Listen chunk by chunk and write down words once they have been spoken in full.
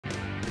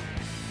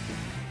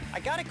I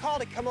got a call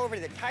to come over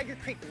to the Tiger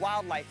Creek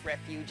Wildlife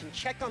Refuge and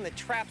check on the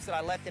traps that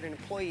I left at an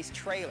employee's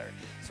trailer.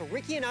 So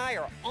Ricky and I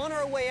are on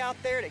our way out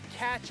there to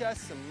catch us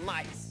some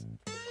mice.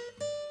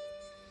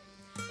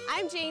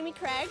 I'm Jamie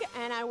Craig,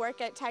 and I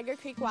work at Tiger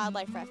Creek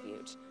Wildlife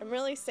Refuge. I'm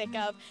really sick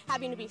of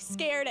having to be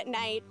scared at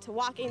night to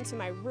walk into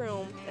my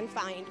room and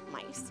find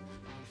mice.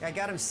 I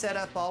got them set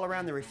up all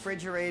around the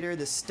refrigerator,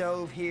 the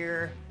stove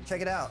here. Check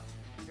it out.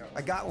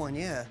 I got one,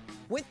 yeah.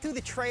 Went through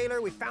the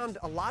trailer, we found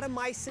a lot of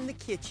mice in the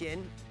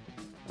kitchen.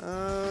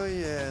 Oh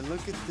yeah,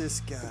 look at this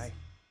guy.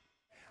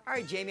 All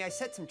right, Jamie, I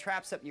set some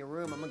traps up in your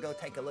room. I'm gonna go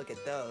take a look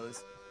at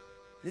those.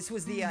 This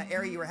was the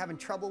area you were having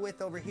trouble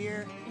with over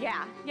here?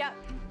 Yeah, yep.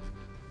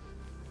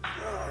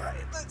 All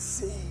right, let's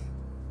see.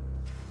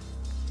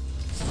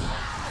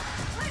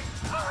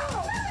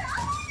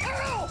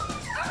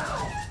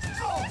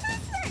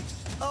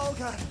 Oh,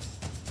 God.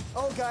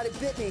 Oh, God, it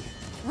bit me.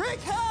 Rick,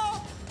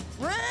 help!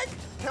 Rick!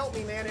 Help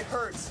me, man, it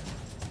hurts.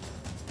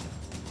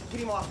 Get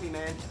him off me,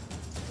 man.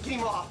 Get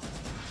him off.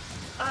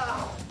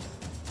 Ow!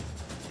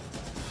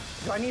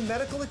 Do I need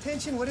medical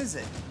attention? What is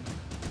it?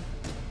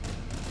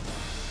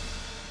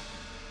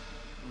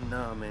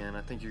 No, man,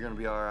 I think you're gonna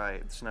be all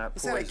right. It's not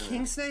poisonous. Is that a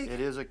king snake?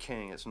 It is a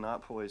king. It's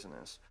not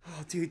poisonous.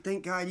 Oh, dude,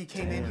 thank God you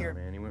came in here.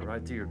 Man, he went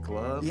right through your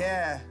glove?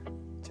 Yeah.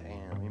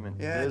 Damn, he meant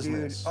yeah,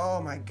 business. Dude.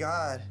 Oh, my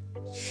God.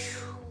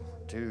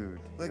 Dude,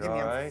 look at me,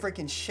 I'm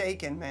freaking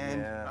shaking, man.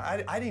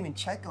 Yeah. I didn't even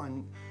check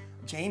on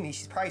Jamie.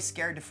 She's probably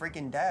scared to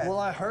freaking death. Well,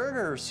 I heard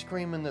her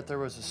screaming that there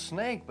was a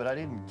snake, but I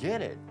didn't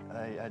get it.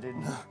 I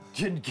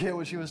didn't get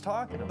what she was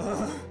talking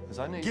about.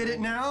 Get it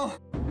now?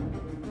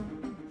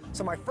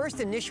 So my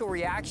first initial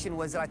reaction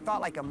was that I thought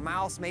like a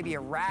mouse, maybe a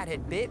rat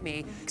had bit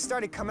me.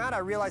 Started to come out, I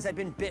realized I'd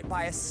been bit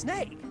by a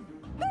snake.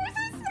 There's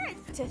a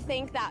snake! To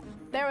think that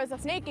there was a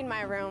snake in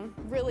my room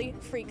really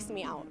freaks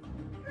me out.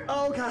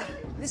 Oh, God.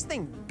 This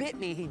thing bit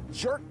me. He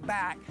jerked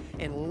back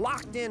and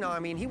locked in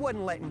on me, and he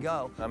wasn't letting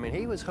go. I mean,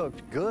 he was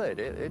hooked good.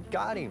 It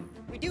got him.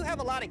 We do have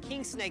a lot of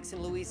king snakes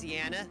in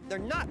Louisiana. They're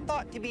not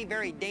thought to be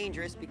very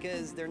dangerous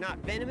because they're not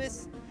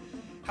venomous.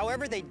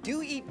 However, they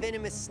do eat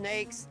venomous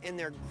snakes, and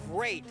they're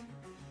great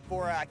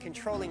for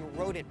controlling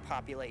rodent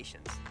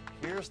populations.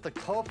 Here's the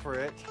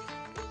culprit.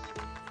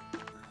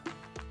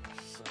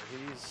 So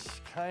he's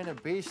kind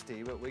of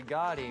beastie, but we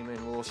got him,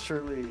 and we'll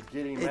surely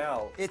get him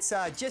out. It's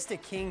just a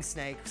king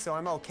snake, so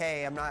I'm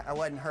okay. I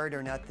wasn't hurt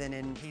or nothing,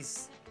 and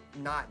he's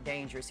not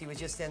dangerous. He was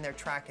just in there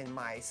tracking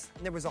mice.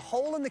 And there was a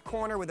hole in the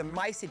corner where the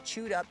mice had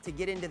chewed up to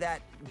get into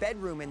that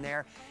bedroom in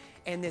there,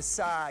 and this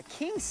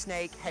king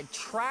snake had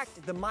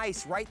tracked the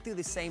mice right through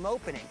the same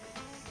opening.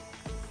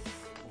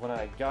 When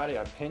I got it,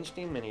 I pinched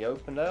him, and he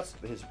opened up.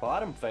 His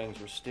bottom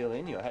fangs were still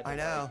in you. I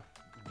know.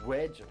 Like,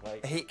 wedge,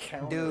 like,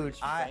 dude,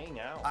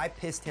 I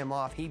pissed him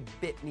off. He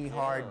bit me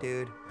hard,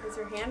 dude. Is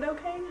your hand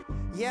okay?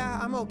 Yeah,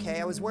 I'm okay.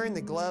 I was wearing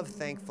the glove,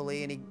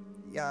 thankfully, and he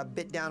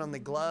bit down on the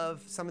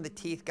glove. Some of the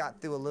teeth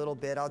got through a little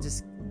bit. I'll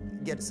just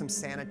get some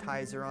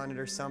sanitizer on it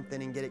or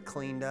something and get it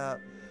cleaned up.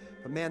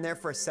 But man, there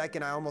for a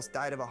second, I almost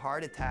died of a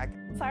heart attack.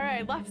 Sorry,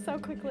 I left so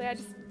quickly. I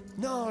just...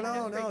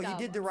 No, you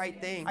did the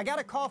right thing. I got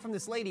a call from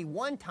this lady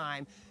one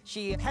time.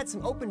 She had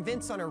some open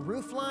vents on her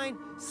roof line.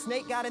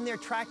 Snake got in there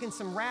tracking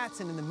some rats,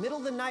 and in the middle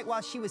of the night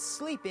while she was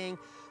sleeping,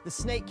 the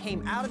snake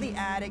came out of the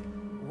attic,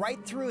 right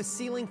through a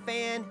ceiling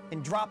fan,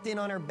 and dropped in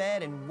on her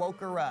bed and woke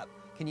her up.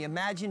 Can you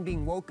imagine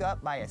being woke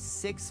up by a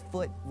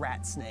 6-foot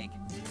rat snake?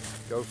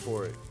 Go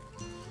for it.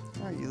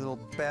 All right, you little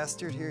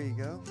bastard, here you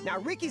go. Now,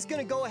 Ricky's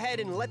gonna go ahead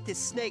and let this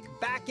snake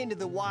back into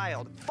the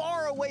wild,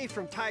 far away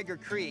from Tiger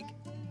Creek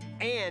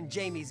and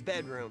Jamie's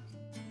bedroom.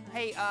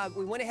 Hey,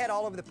 we went ahead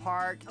all over the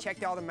park,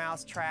 checked all the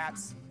mouse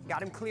traps,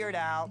 got them cleared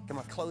out. I'm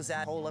gonna close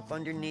that hole up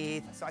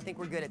underneath, so I think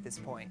we're good at this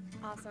point.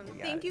 Awesome.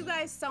 Thank you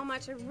guys so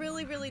much. I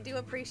really, really do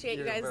appreciate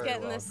you guys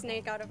getting this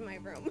snake out of my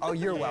room. Oh,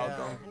 you're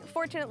welcome.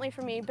 Fortunately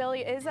for me, Billy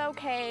is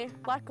okay.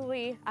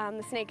 Luckily,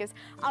 the snake is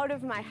out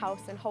of my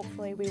house, and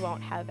hopefully we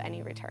won't have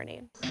any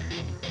returning.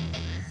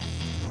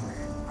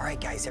 All right,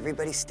 guys,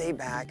 everybody stay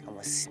back. I'm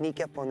gonna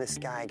sneak up on this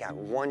guy. I got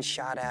one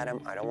shot at him.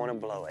 I don't want to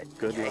blow it.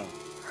 Good luck.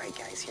 All right,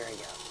 guys, here I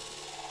go.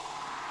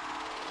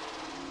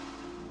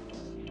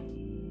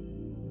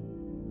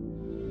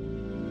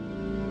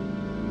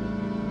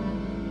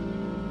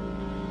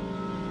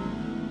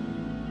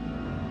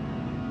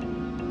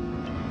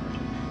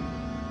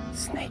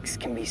 Snakes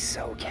can be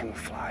so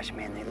camouflaged,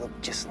 man. They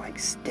look just like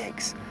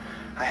sticks.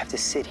 I have to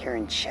sit here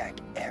and check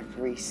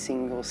every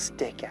single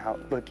stick out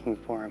looking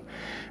for him.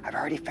 I've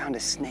already found a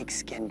snake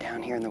skin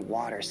down here in the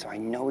water, so I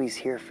know he's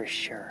here for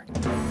sure.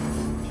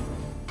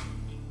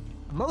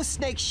 Most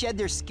snakes shed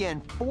their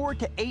skin 4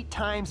 to 8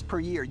 times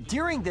per year.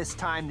 During this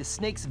time, the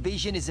snake's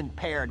vision is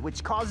impaired,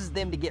 which causes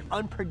them to get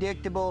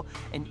unpredictable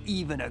and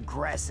even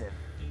aggressive.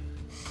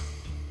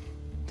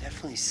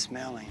 Definitely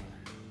smell him.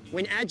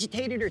 When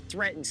agitated or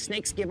threatened,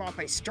 snakes give off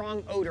a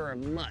strong odor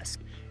of musk.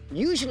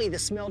 Usually the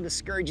smell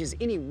discourages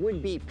any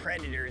would-be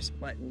predators,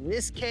 but in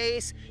this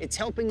case, it's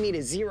helping me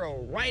to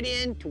zero right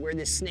in to where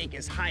this snake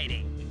is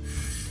hiding.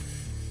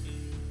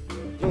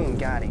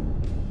 Got him.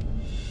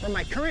 From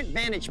my current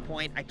vantage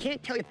point, I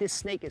can't tell if this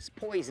snake is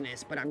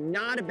poisonous, but I'm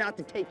not about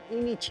to take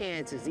any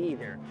chances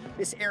either.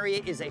 This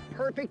area is a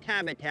perfect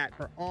habitat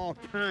for all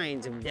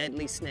kinds of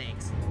deadly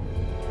snakes.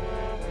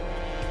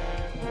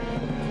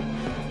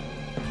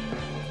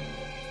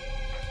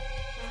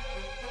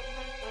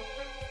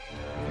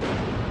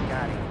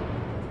 Got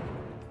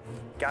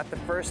it. Got the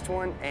first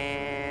one,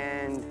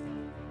 and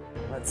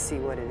let's see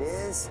what it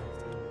is.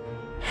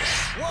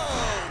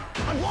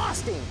 Whoa! I've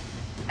lost him!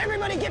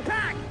 Everybody get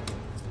back!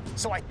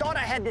 So I thought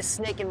I had this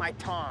snake in my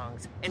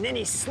tongs, and then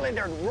he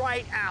slithered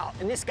right out,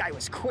 and this guy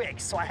was quick,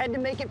 so I had to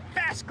make it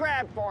fast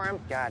grab for him.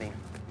 Got him.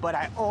 But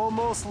I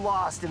almost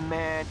lost him,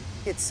 man.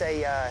 It's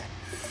a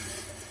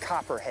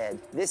copperhead.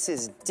 This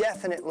is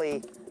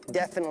definitely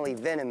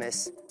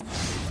venomous.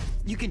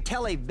 You can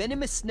tell a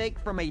venomous snake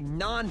from a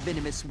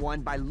non-venomous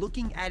one by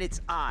looking at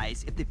its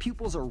eyes. If the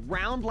pupils are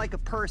round like a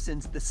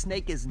person's, the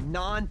snake is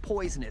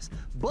non-poisonous.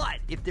 But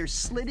if they're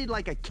slitted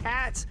like a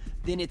cat's,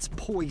 then it's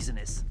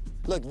poisonous.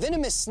 Look,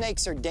 venomous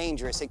snakes are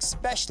dangerous,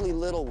 especially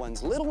little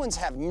ones. Little ones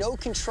have no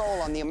control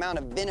on the amount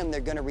of venom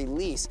they're gonna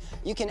release.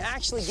 You can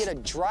actually get a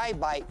dry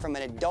bite from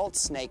an adult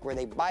snake where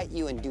they bite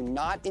you and do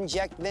not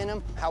inject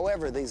venom.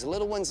 However, these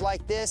little ones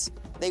like this,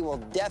 they will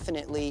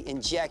definitely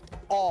inject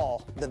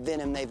all the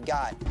venom they've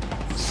got.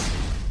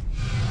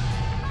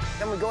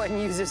 I'm gonna go ahead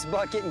and use this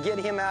bucket and get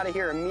him out of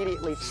here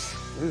immediately.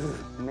 Ooh,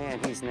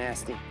 man, he's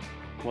nasty.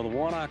 Well, the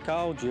one I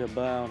called you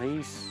about,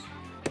 he's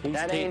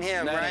that ain't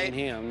him, right? That ain't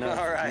him, no.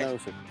 All right. No,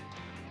 sir.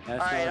 That's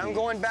all right, I'm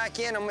going back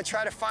in. I'm gonna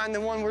try to find the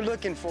one we're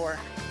looking for.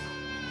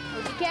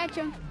 Hope you catch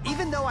him.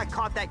 Even though I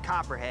caught that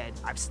copperhead,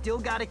 I've still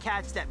got to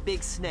catch that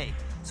big snake.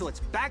 So it's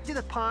back to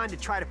the pond to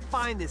try to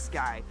find this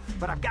guy.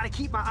 But I've got to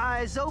keep my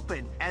eyes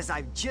open. As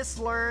I've just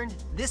learned,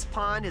 this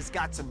pond has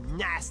got some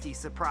nasty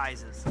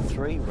surprises.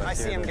 I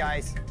see him,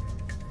 guys.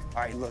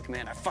 All right, look,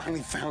 man, I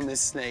finally found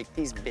this snake.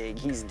 He's big,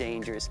 he's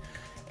dangerous,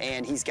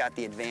 and he's got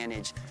the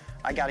advantage.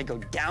 I got to go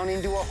down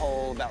into a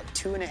hole about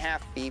 2.5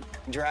 feet,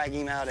 drag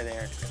him out of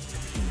there.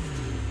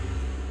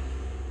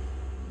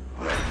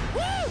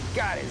 Woo!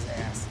 Got his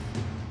ass.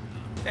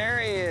 There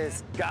he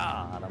is.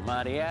 God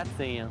almighty, that's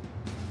him.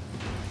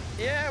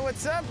 Yeah,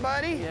 what's up,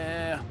 buddy?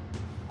 Yeah.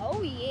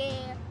 Oh,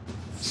 yeah.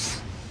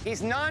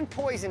 He's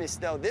non-poisonous,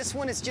 though. This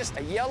one is just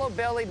a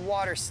yellow-bellied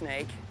water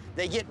snake.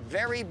 They get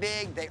very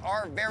big, they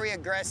are very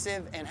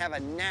aggressive, and have a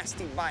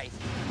nasty bite.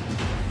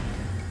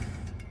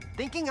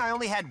 Thinking I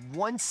only had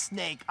one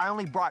snake, I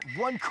only brought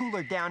one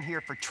cooler down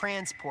here for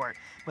transport.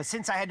 But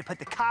since I had to put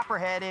the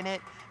copperhead in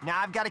it, now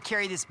I've got to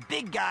carry this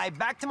big guy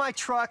back to my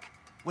truck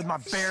with my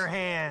bare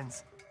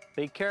hands.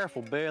 Be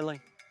careful, Billy.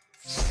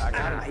 I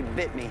got him. He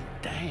bit me.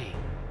 Dang.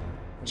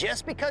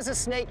 Just because a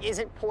snake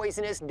isn't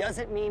poisonous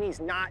doesn't mean he's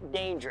not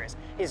dangerous.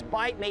 His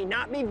bite may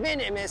not be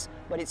venomous,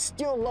 but it's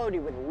still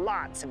loaded with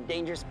lots of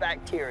dangerous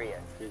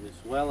bacteria. Is it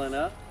swelling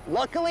up?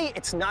 Luckily,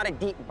 it's not a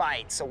deep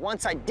bite, so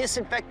once I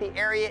disinfect the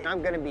area,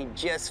 I'm gonna be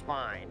just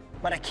fine.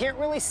 But I can't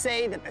really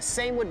say that the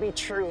same would be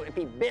true if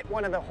he bit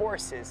one of the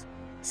horses,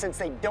 since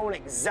they don't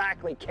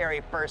exactly carry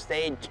first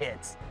aid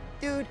kits.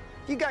 Dude,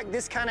 you got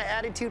this kind of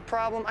attitude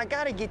problem, I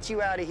gotta get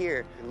you out of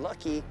here. You're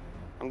lucky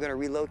I'm gonna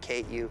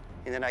relocate you,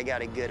 and then I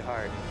got a good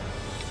heart.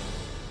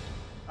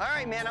 All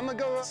right, man, I'm gonna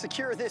go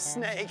secure this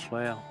snake.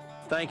 Well,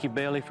 thank you,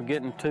 Billy, for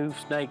getting 2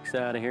 snakes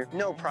out of here.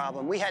 No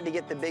problem. We had to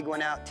get the big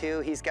one out, too.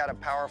 He's got a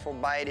powerful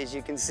bite, as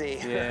you can see.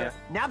 Yeah.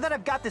 Now that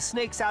I've got the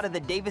snakes out of the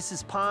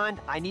Davis's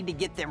pond, I need to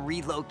get them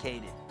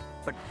relocated.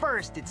 But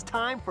first, it's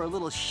time for a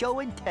little show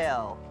and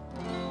tell.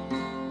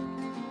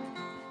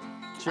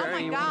 Sure, oh,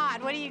 my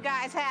God. What do you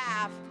guys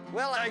have?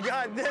 Well, I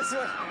got this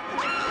one.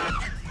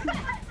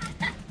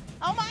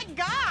 Oh, my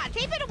God.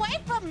 Keep it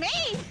away from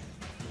me.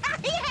 I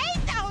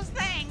hate those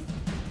things.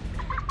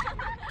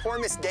 Poor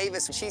Miss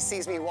Davis, when she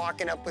sees me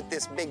walking up with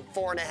this big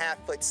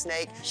 4.5-foot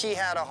snake, she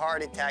had a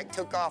heart attack,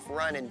 took off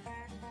running.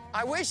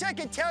 I wish I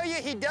could tell you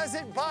he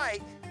doesn't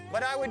bite,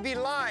 but I would be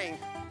lying.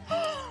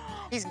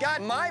 He's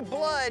got my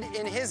blood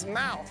in his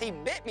mouth. He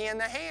bit me in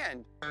the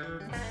hand.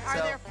 Are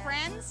there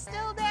friends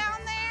still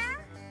down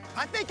there?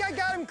 I think I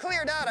got him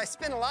cleared out. I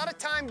spent a lot of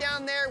time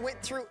down there, went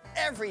through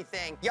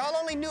everything. Y'all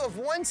only knew of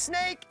one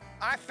snake.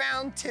 I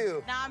found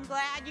 2. Now, I'm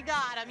glad you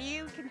got him.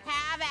 You can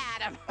have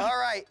at him. All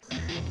right.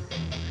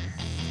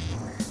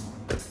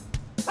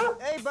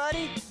 Hey,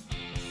 buddy.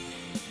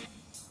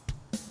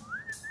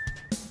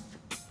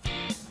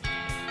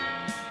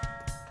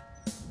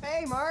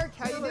 Hey, Mark.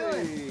 How you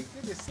doing?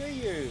 Good to see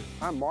you.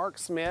 I'm Mark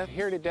Smith,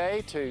 here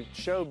today to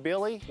show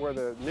Billy where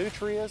the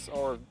nutrients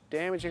are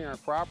damaging our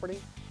property.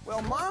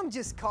 Well, Mom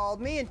just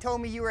called me and told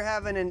me you were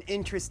having an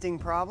interesting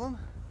problem.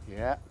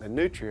 Yeah, the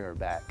nutria are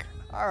back.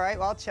 All right,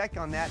 well, I'll check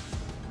on that.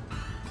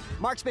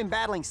 Mark's been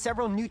battling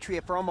several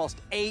nutria for almost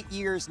 8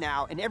 years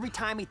now, and every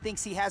time he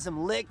thinks he has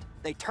them licked,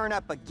 they turn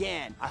up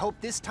again. I hope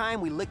this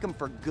time we lick them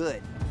for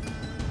good.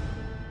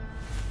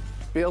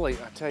 Billy,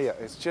 I tell you,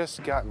 it's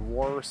just gotten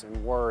worse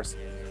and worse.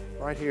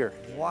 Right here.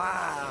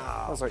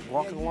 Wow. I was like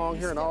walking along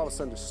here and all of a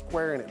sudden just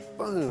squaring it,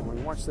 boom.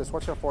 And watch this,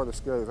 watch how far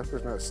this goes. I think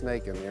there's not a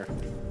snake in there.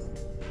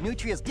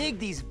 Nutrias dig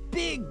these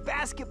big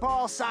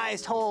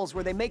basketball-sized holes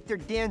where they make their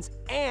dens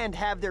and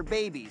have their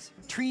babies.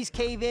 Trees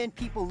cave in,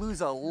 people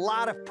lose a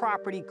lot of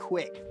property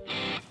quick.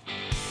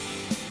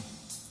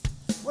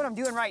 What I'm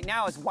doing right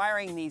now is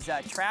wiring these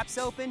traps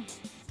open,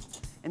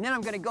 and then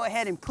I'm gonna go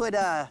ahead and put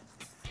the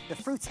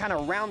fruits kind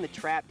of around the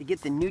trap to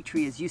get the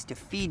nutrias used to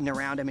feeding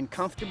around them and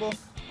comfortable.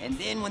 And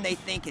then when they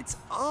think it's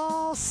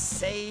all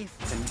safe,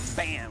 then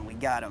bam, we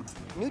got them.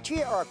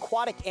 Nutria are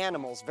aquatic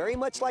animals, very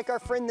much like our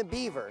friend the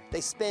beaver. They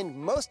spend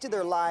most of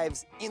their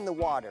lives in the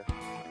water.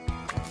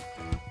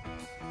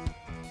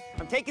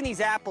 I'm taking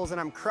these apples and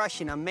I'm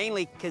crushing them,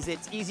 mainly because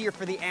it's easier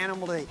for the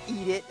animal to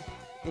eat it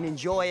and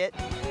enjoy it.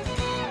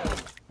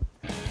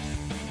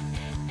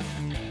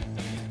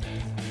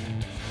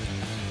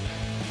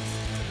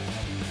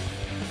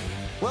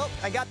 Well,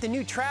 I got the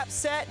new trap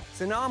set,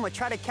 so now I'm gonna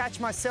try to catch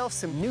myself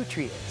some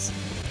nutrias.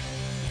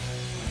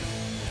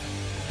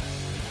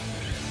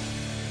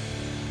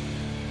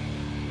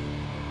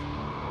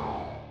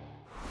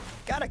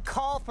 Got a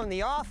call from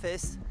the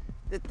office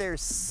that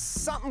there's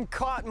something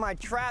caught in my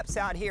traps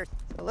out here.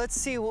 So let's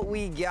see what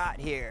we got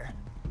here.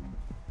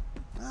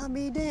 I'll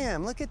be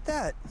damned, look at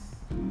that.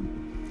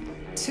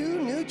 2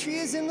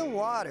 nutrias in the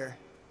water.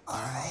 All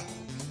right.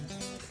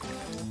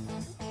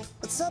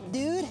 What's up,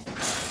 dude?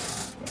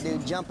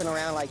 Dude, jumping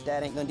around like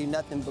that ain't gonna do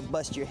nothing but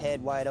bust your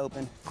head wide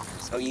open.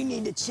 So you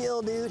need to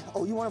chill, dude.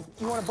 Oh, you wanna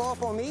ball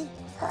up on me?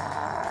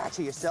 Ah,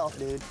 to yourself,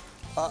 dude.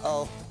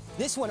 Uh-oh.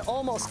 This one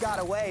almost got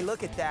away.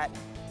 Look at that.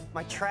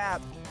 My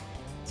trap.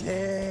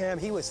 Damn,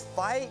 he was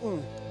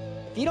fighting.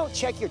 If you don't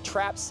check your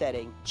trap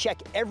setting,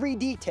 check every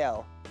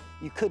detail,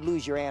 you could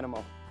lose your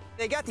animal.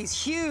 They got these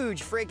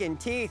huge friggin'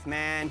 teeth,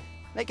 man.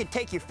 They could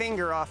take your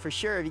finger off for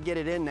sure if you get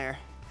it in there.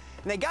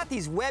 And they got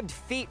these webbed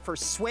feet for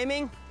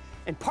swimming.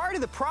 And part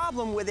of the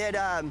problem with it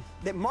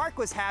that Mark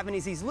was having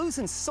is he's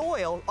losing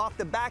soil off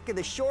the back of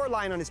the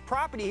shoreline on his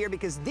property here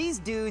because these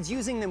dudes,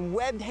 using them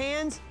webbed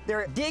hands,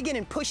 they're digging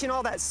and pushing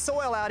all that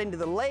soil out into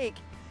the lake,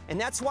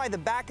 and that's why the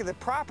back of the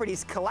property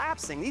is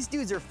collapsing. These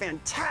dudes are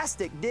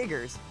fantastic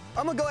diggers.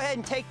 I'm gonna go ahead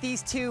and take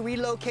these 2,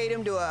 relocate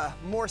them to a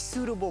more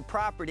suitable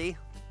property.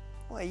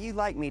 Boy, you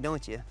like me,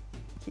 don't you?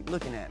 Keep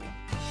looking at me.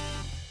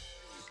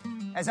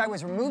 As I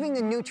was removing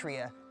the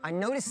nutria, I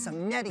noticed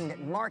some netting that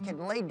Mark had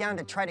laid down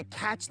to try to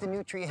catch the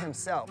nutria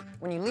himself.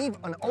 When you leave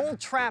an old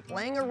trap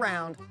laying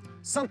around,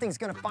 something's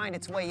gonna find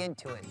its way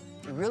into it.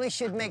 You really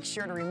should make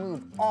sure to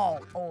remove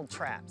all old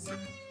traps.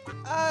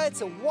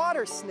 It's a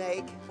water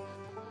snake,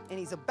 and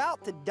he's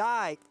about to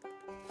die.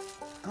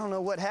 I don't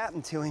know what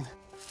happened to him.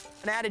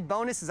 An added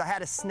bonus is I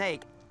had a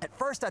snake. At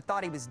first, I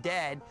thought he was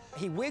dead.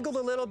 He wiggled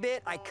a little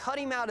bit, I cut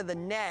him out of the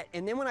net,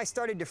 and then when I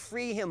started to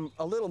free him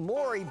a little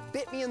more, he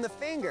bit me in the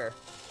finger.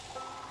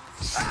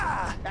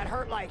 Ah, that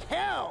hurt like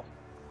hell.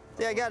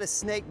 See, I got a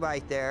snake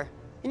bite there.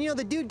 And you know,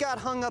 the dude got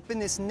hung up in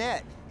this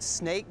net.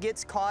 Snake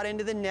gets caught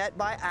into the net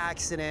by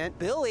accident.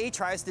 Billy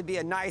tries to be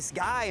a nice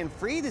guy and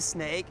free the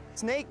snake.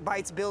 Snake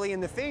bites Billy in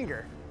the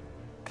finger.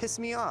 Pissed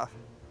me off.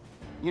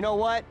 You know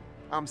what?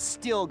 I'm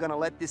still gonna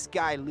let this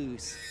guy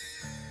loose.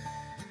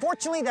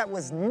 Fortunately, that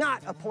was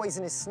not a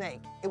poisonous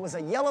snake. It was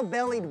a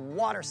yellow-bellied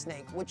water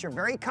snake, which are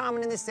very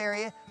common in this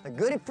area. They're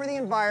good for the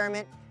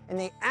environment, and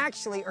they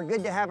actually are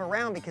good to have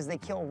around because they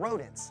kill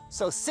rodents.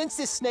 So since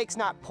this snake's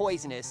not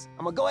poisonous,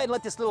 I'm gonna go ahead and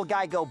let this little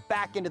guy go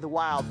back into the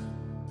wild.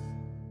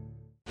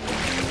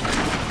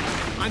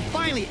 I'm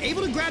finally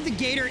able to grab the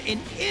gator, and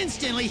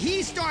instantly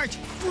he starts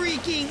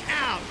freaking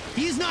out.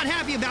 He is not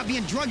happy about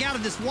being drug out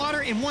of this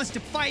water and wants to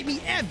fight me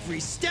every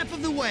step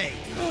of the way.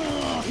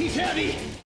 Oh, he's heavy.